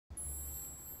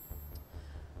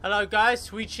Hello guys,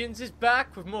 Sweet Shins is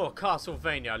back with more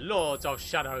Castlevania Lords of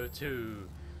Shadow 2.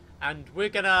 And we're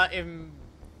gonna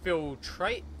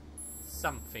infiltrate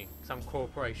something, some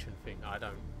corporation thing, I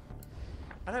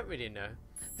don't really know.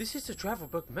 This is the travel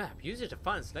book map. Use it to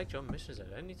find and select your missions at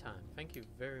any time. Thank you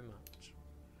very much.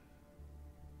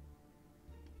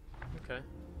 Okay.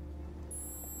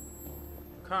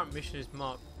 The current mission is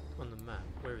marked on the map.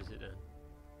 Where is it then?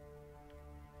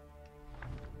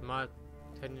 Am I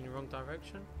heading in the wrong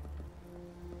direction?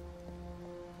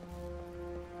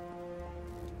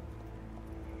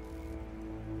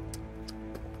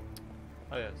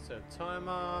 Oh yeah, so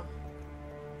timer. Off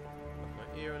my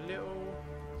ear a little,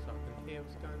 so I can hear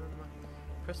what's going on.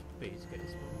 Press B to get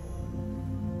this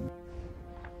one.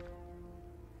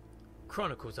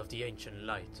 Chronicles of the Ancient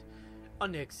Light.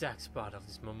 On the exact spot of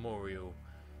this memorial.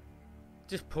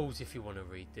 Just pause if you want to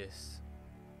read this.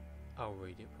 I'll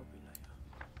read it probably later.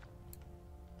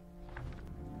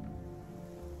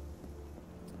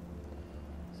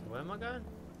 So where am I going?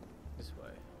 This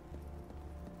way.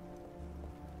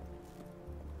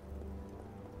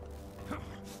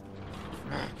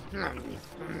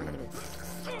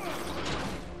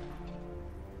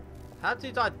 How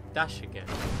did I dash again?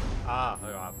 Ah,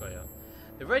 alright, I've got you.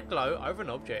 The red glow over an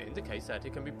object indicates that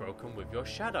it can be broken with your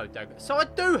shadow dagger. So I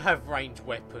do have ranged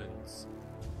weapons.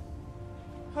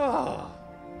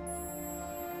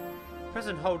 Press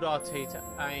and hold RT to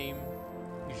aim.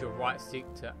 Use your right stick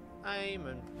to aim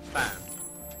and bam.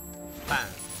 Bam.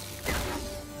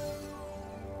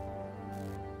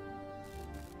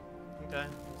 Okay,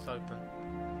 it's open.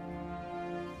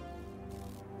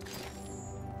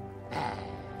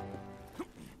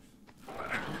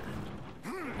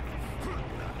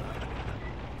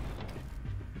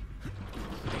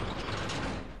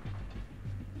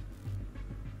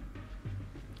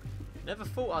 Never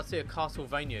thought I'd see a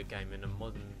Castlevania game in a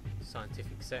modern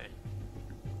scientific setting.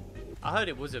 I heard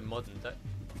it was a modern day.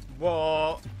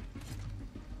 What?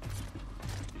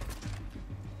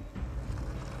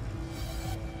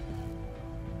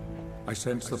 I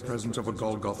sense the presence of a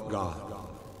Golgoth guard.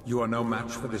 You are no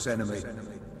match for this enemy.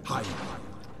 Hide.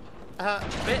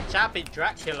 Bitch, I'll be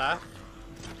Dracula.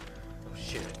 Oh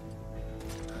shit.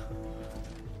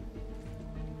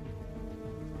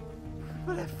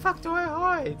 Where the fuck do I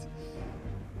hide?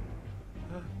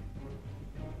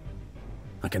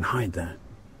 I can hide there.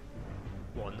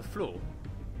 What, on the floor?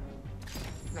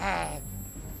 Press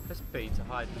B to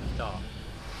hide in the dark.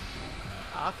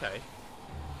 Ah, okay.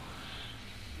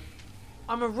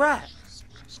 I'm a rat!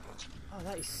 Oh,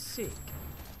 that is sick.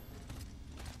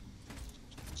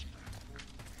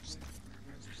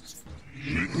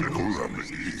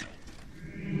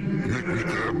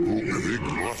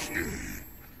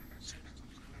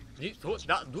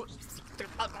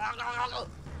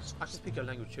 I can speak your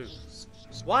language too.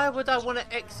 Why would I want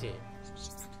to exit?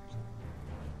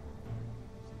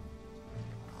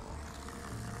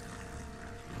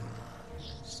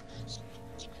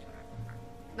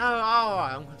 No,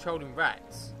 alright, I'm controlling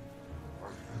rats.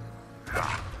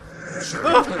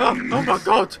 Oh my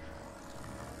god!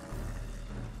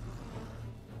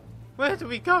 Where do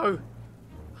we go?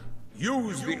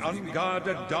 Use the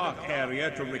unguarded dark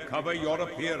area to recover your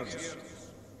appearance.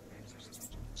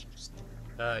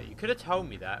 You could have told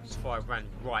me that before I ran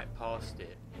right past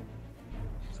it.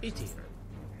 Idiot.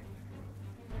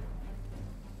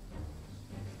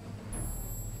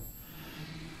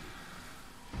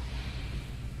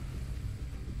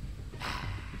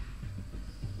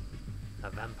 A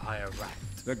vampire rat.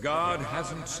 The guard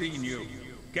hasn't seen you.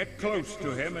 Get close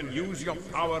to him and use your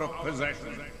power of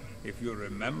possession. If you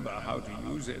remember how to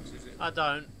use it. I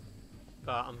don't.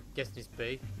 But I'm guessing it's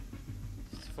B.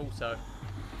 I thought so.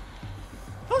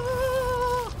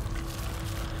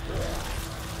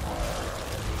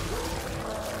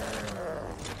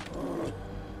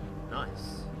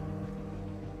 Nice.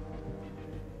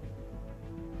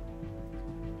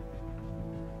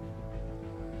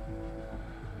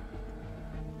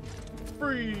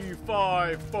 Free,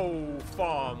 five, full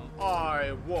farm.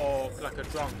 I walk like a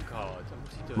drunkard.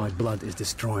 What's he doing? My blood is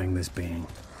destroying this being.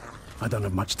 I don't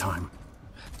have much time.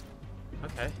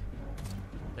 Okay.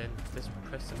 Then let's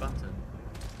press the button.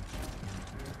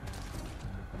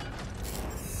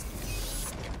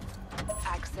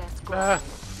 Access granted.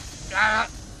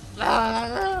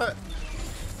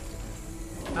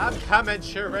 I'm coming,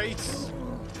 Charisse.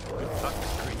 Fuck,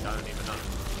 Charisse, I don't even know.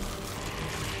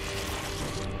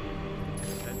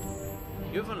 Okay.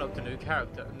 You've unlocked a new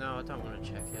character. No, I don't want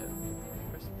to check it.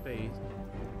 Press B.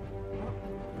 What?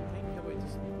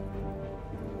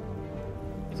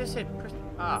 It just said press.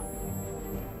 Ah.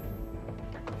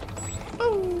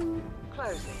 Oh.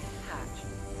 Closing hatch.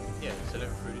 Yeah, so let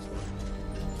me through this one.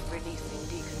 Releasing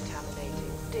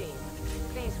decontaminating steam.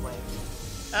 Please wait.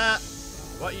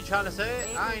 What you trying to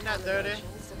say? I ain't that dirty.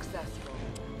 Successful.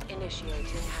 Initiating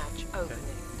hatch opening.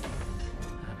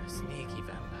 I'm a sneaky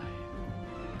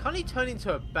vampire. Can't he turn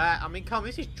into a bat? I mean, come on,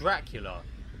 this is Dracula.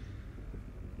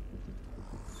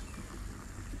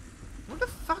 What the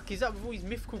fuck is up with all these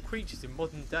mythical creatures in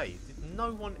modern days? Did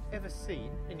no one ever see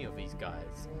any of these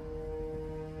guys?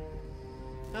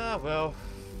 Ah, well,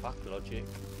 fuck logic.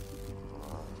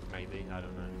 Maybe, I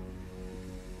don't know.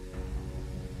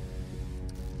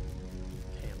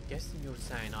 Okay, I'm guessing you're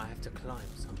saying I have to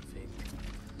climb something.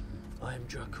 I am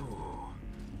Dracu.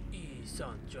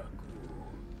 Isan Dracu.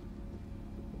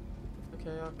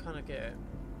 Okay, I kind of get it.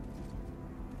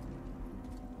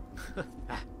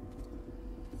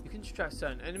 You can distract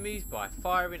certain enemies by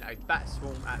firing a bat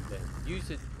swarm at them. Use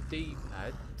the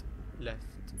D-pad left.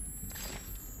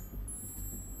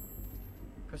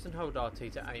 Press and hold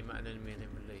RT to aim at an enemy and then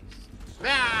release.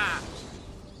 Ah!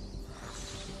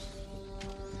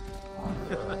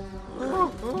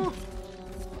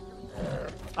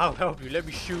 I'll help you, let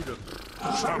me shoot him.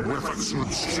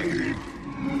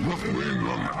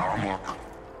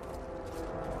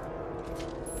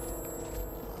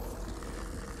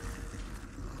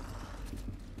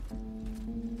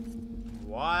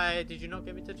 Why did you not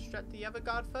get me to distract the other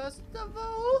guard first of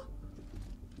all?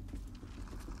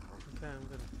 Okay, I'm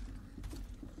gonna...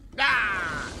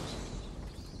 Ah!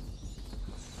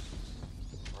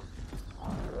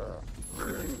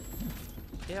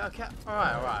 Yeah, okay.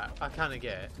 Alright. I kinda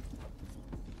get it.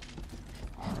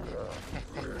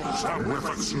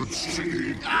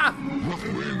 Ah!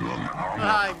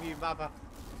 Behind you, mother.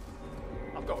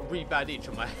 I've got a really bad itch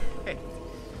on my head.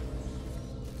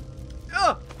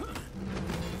 Oh!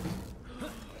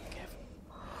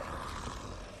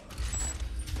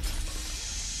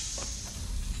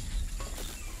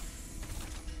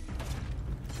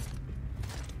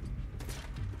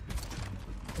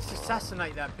 Let's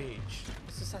assassinate that bitch.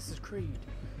 It's Assassin's Creed.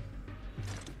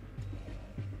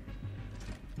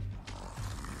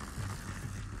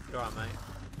 You alright, mate?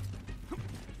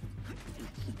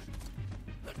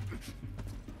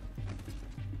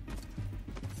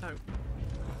 No.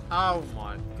 Oh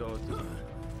my god.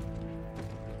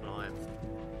 Climb.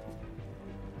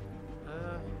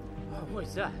 Oh, what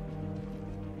is that?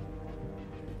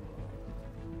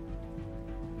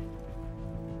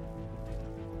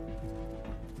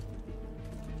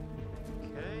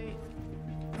 Okay.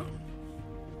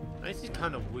 This is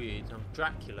kind of weird. I'm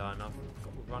Dracula and I've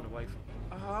got to run away from.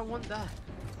 Oh, I want that.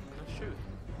 Can I shoot?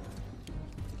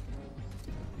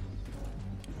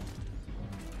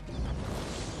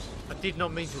 I did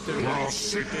not mean to do that.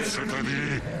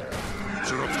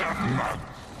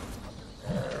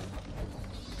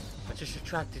 I just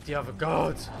attracted the other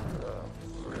guards.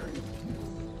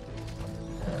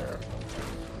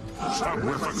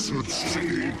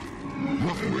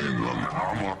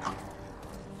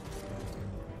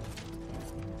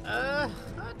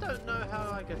 I don't know how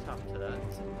I get up to that.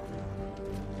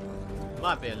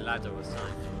 Might be a ladder or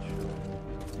something.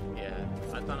 Yeah,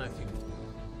 I don't know if you.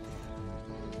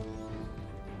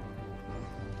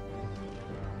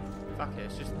 Fuck it,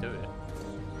 let's just do it.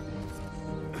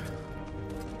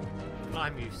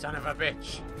 Climb, you son of a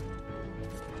bitch!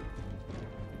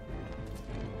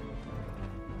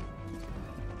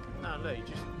 No, look, you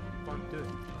just won't do it.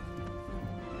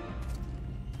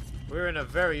 We're in a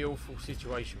very awful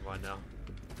situation right now.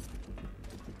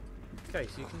 Okay,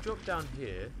 so you can drop down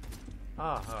here.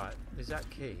 Ah, alright, there's that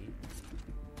key.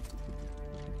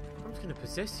 I'm just gonna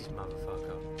possess this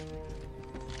motherfucker.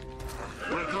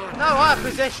 No, I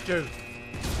possessed you!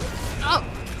 Oh!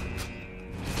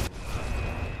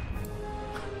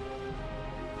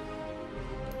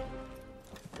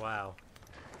 Wow.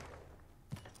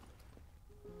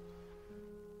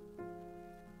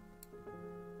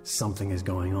 Something is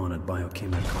going on at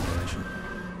Biochemical Corporation.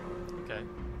 Okay.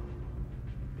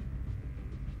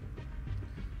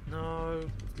 No,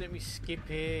 let me skip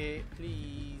it,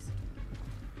 please.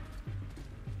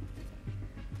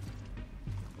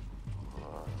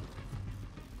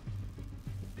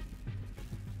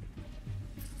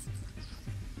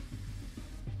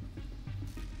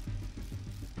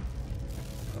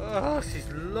 Oh, this is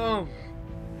long.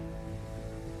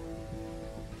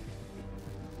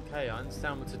 Okay, I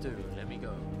understand what to do. Let me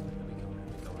go.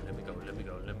 Let me go.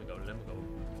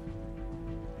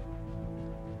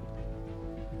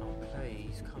 Oh,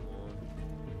 please, come on.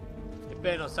 You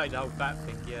better not say the whole bat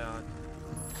thing. Yeah,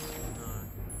 no.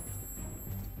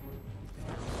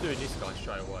 I'm doing this guy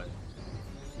straight away.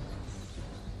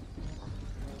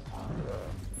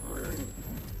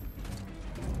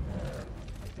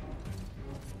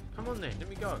 on then. Let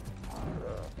me go.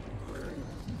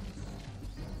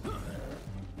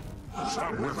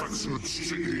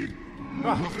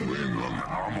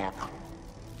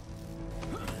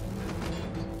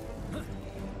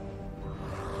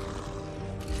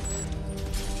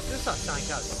 This like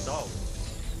something out of Star Wars.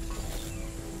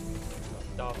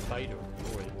 Darth Vader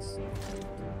droids.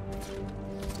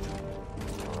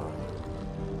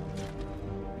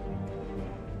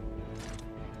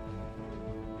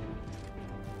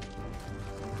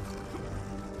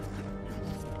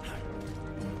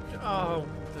 Oh,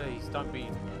 please don't be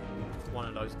one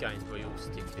of those games where you all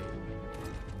stick it.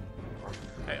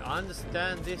 Okay, I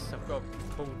understand this. I've got to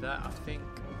pull that, I think.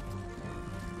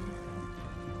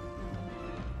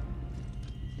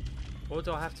 Or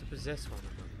do I have to possess one of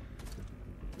them?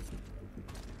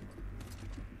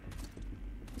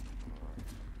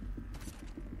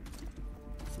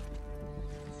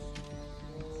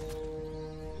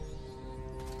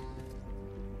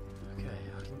 Okay,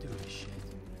 I can do this shit.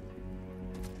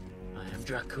 I am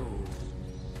Draco.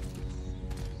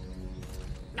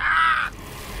 Ah!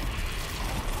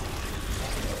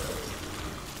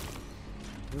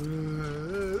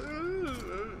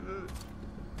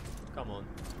 Come on.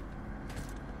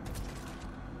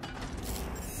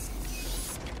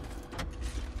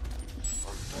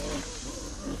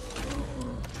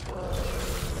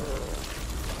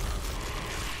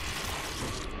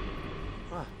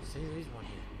 Ah, see, there is one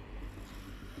here.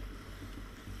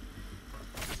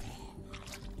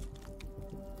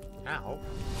 Ow.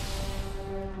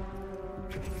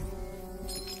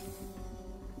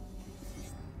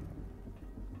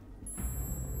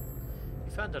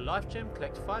 You found a life gem,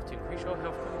 collect 5 to increase your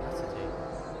health capacity.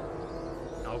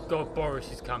 Oh god,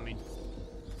 Boris is coming.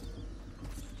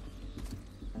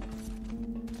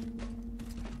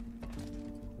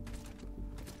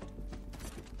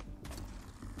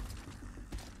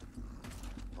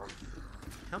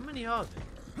 How many are there?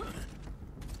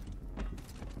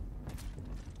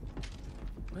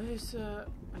 Where's I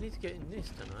need to get in this,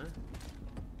 don't I?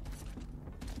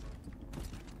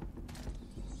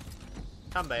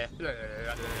 Come back.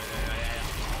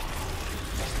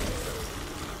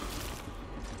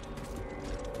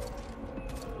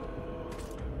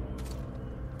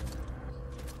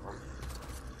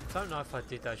 Don't know if I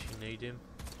did actually need him.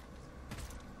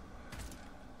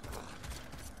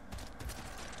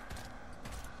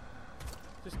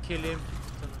 Just kill him.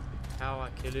 Don't know how I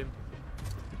kill him.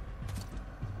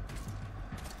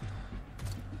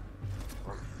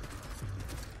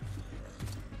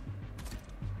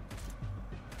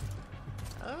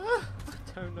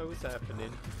 I don't know what's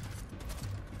happening.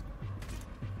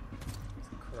 It's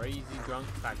a crazy drunk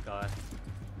fat guy.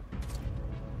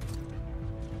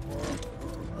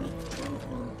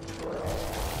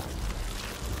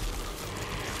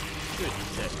 Good, he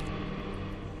said.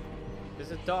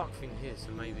 There's a dark thing here,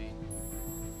 so maybe I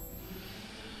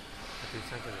do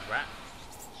something with a rat.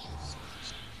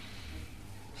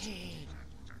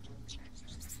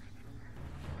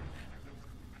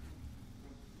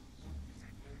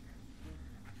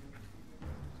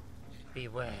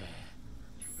 Beware,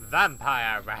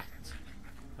 vampire rat.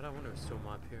 I don't want to restore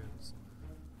my appearance.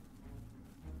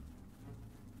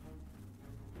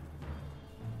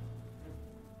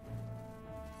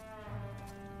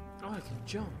 Oh, I can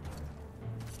jump.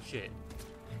 Shit.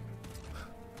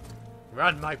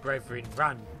 Run, my brethren,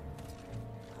 run.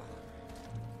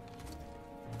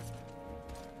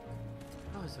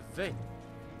 Oh, it's a vent.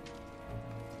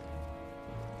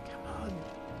 Come on.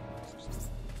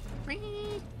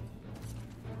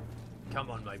 Come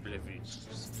on, my brethren.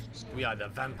 We are the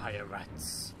vampire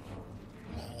rats.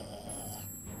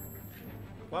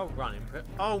 Well running.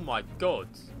 Oh my god.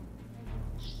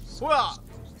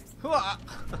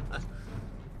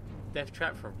 Death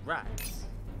trap for rats.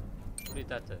 What did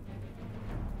that do?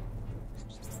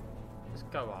 Let's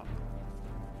go up.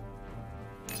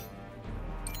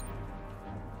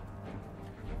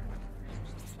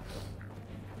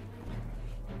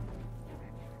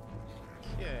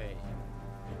 Okay.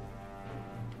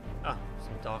 Ah,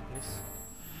 some darkness.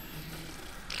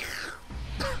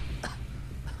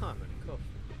 I'm gonna cough.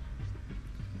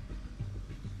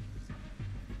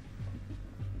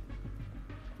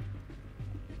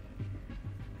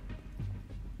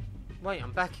 Wait,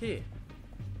 I'm back here.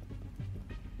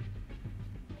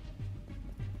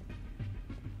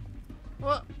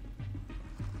 What?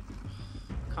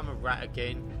 Come a rat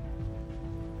again.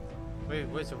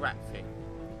 Where's the rat thing?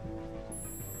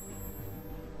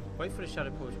 Wait for the shadow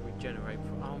pool to regenerate.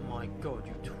 Oh my god,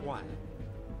 you twat.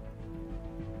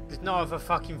 There's no other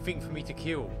fucking thing for me to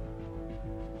kill.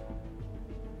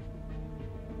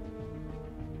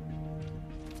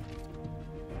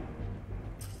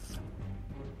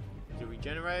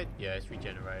 regenerated? Yeah, it's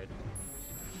regenerated.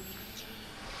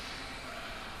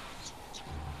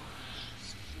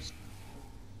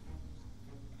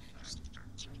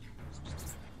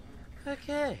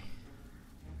 Okay.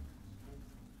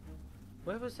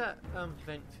 Where was that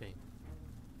vent thing?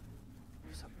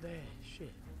 It's up there.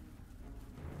 Shit.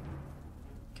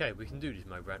 Okay, we can do this,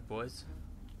 my rat boys.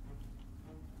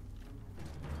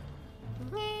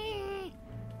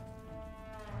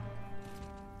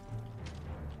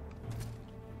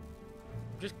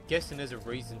 I'm just guessing there's a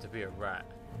reason to be a rat.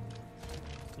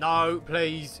 No,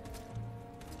 please.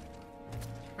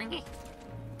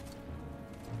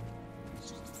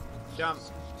 Jump,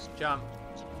 jump.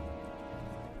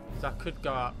 So I could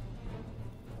go up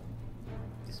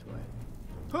this way.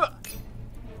 Huh!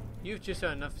 You've just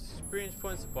earned enough experience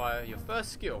points to buy your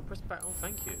first skill. Press back. Oh,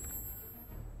 thank you.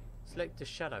 Select the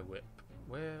shadow whip.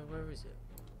 Where is it?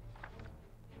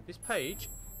 This page.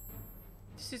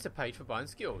 This is a page for buying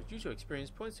skills. Use your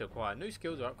experience points to acquire new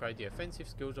skills or upgrade the offensive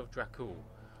skills of Dracul.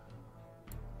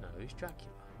 No, who's Dracula?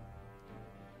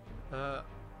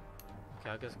 Okay,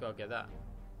 I guess I gotta get that.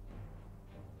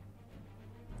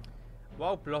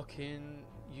 While blocking,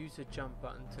 use the jump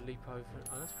button to leap over.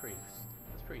 Oh, that's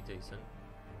pretty decent.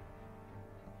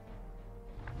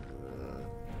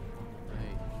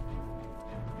 Hey.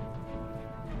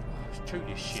 Oh, let's chew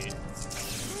this shit.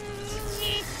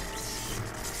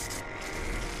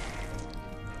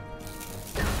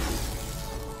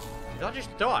 Did I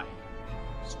just die?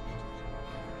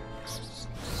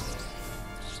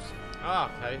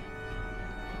 Ah, okay.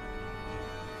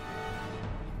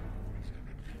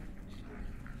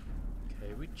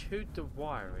 Okay, we chewed the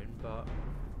wiring, but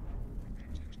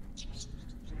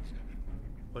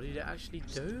what did it actually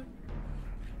do?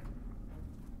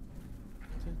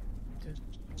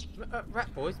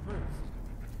 Rat boys, move.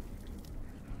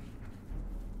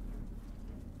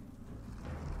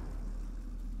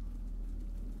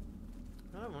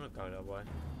 I don't want to go that way.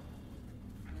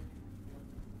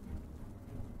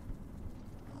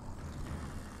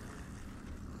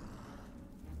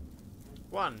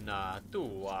 One,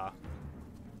 two.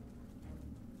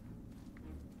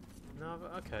 No,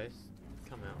 but okay,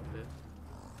 come out of it.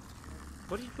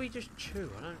 What did we just chew?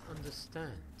 I don't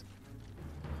understand.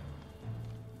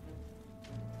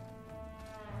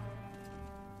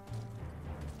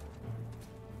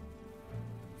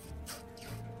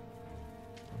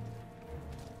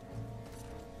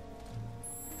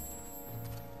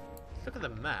 Look at the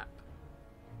map.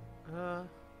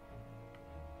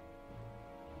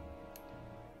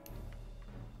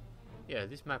 Yeah,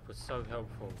 this map was so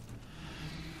helpful.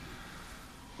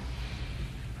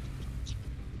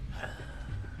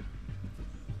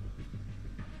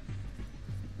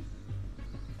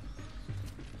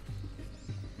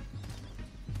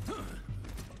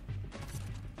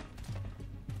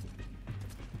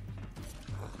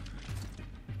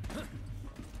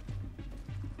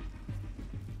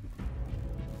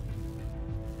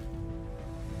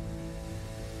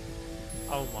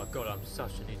 Oh my god, I'm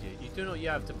such an idiot. You do not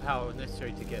yet have the power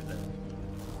necessary to get there.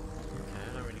 Okay,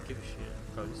 I don't really give a shit.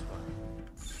 Go this way.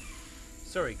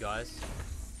 Sorry guys.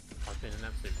 I've been an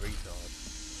absolute retard.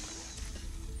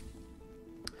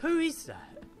 Who is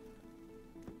that?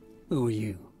 Who are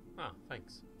you? Oh,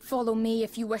 thanks. Follow me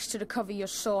if you wish to recover your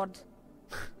sword.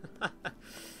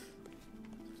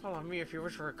 Follow me if you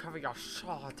wish to recover your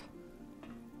sword.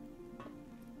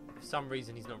 For some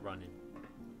reason he's not running.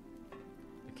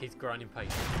 The kid's growing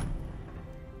impatient.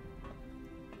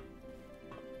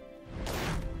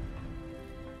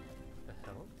 The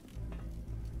hell?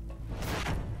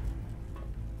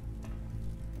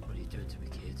 What are you doing to me,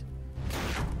 kid?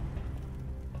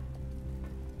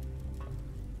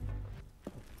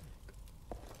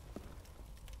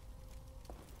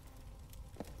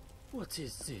 What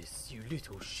is this, you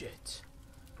little shit?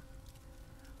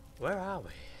 Where are we?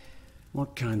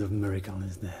 What kind of miracle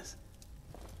is this?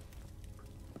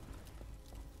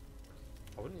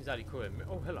 I wouldn't exactly call it.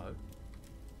 Oh, hello.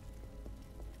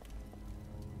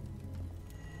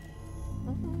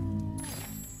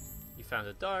 You found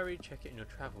a diary. Check it in your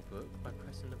travel book by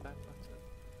pressing the back button.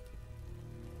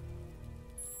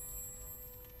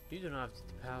 You don't have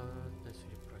the power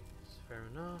necessary to break this. Fair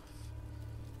enough.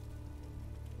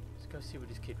 Let's go see what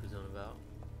this kid was on about.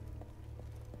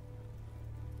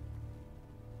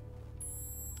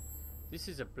 This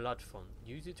is a blood font.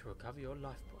 Use it to recover your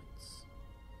life points.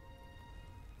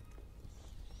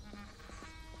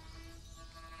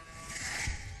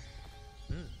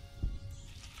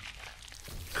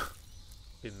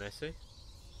 Bit messy.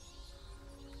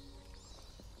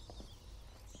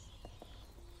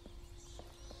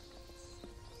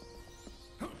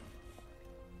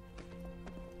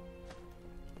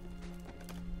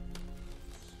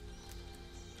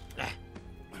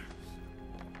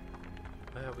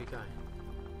 Where are we going?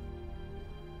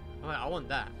 Alright, I want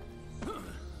that.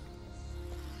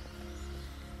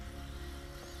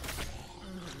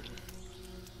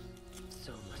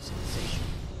 So much sensation.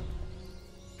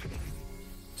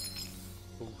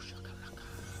 Ooh, shakalaka.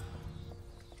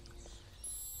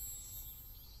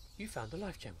 You found the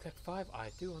life gem. Collect 5.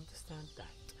 I do understand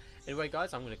that. Anyway,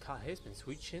 guys, I'm going to cut here. It's been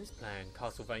Sweet Shins playing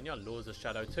Castlevania Lords of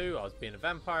Shadow 2. I was being a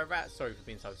vampire rat. Sorry for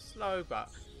being so slow, but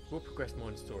we'll progress more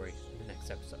in the story in the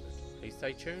next episode. Please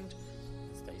stay tuned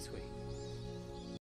and stay sweet.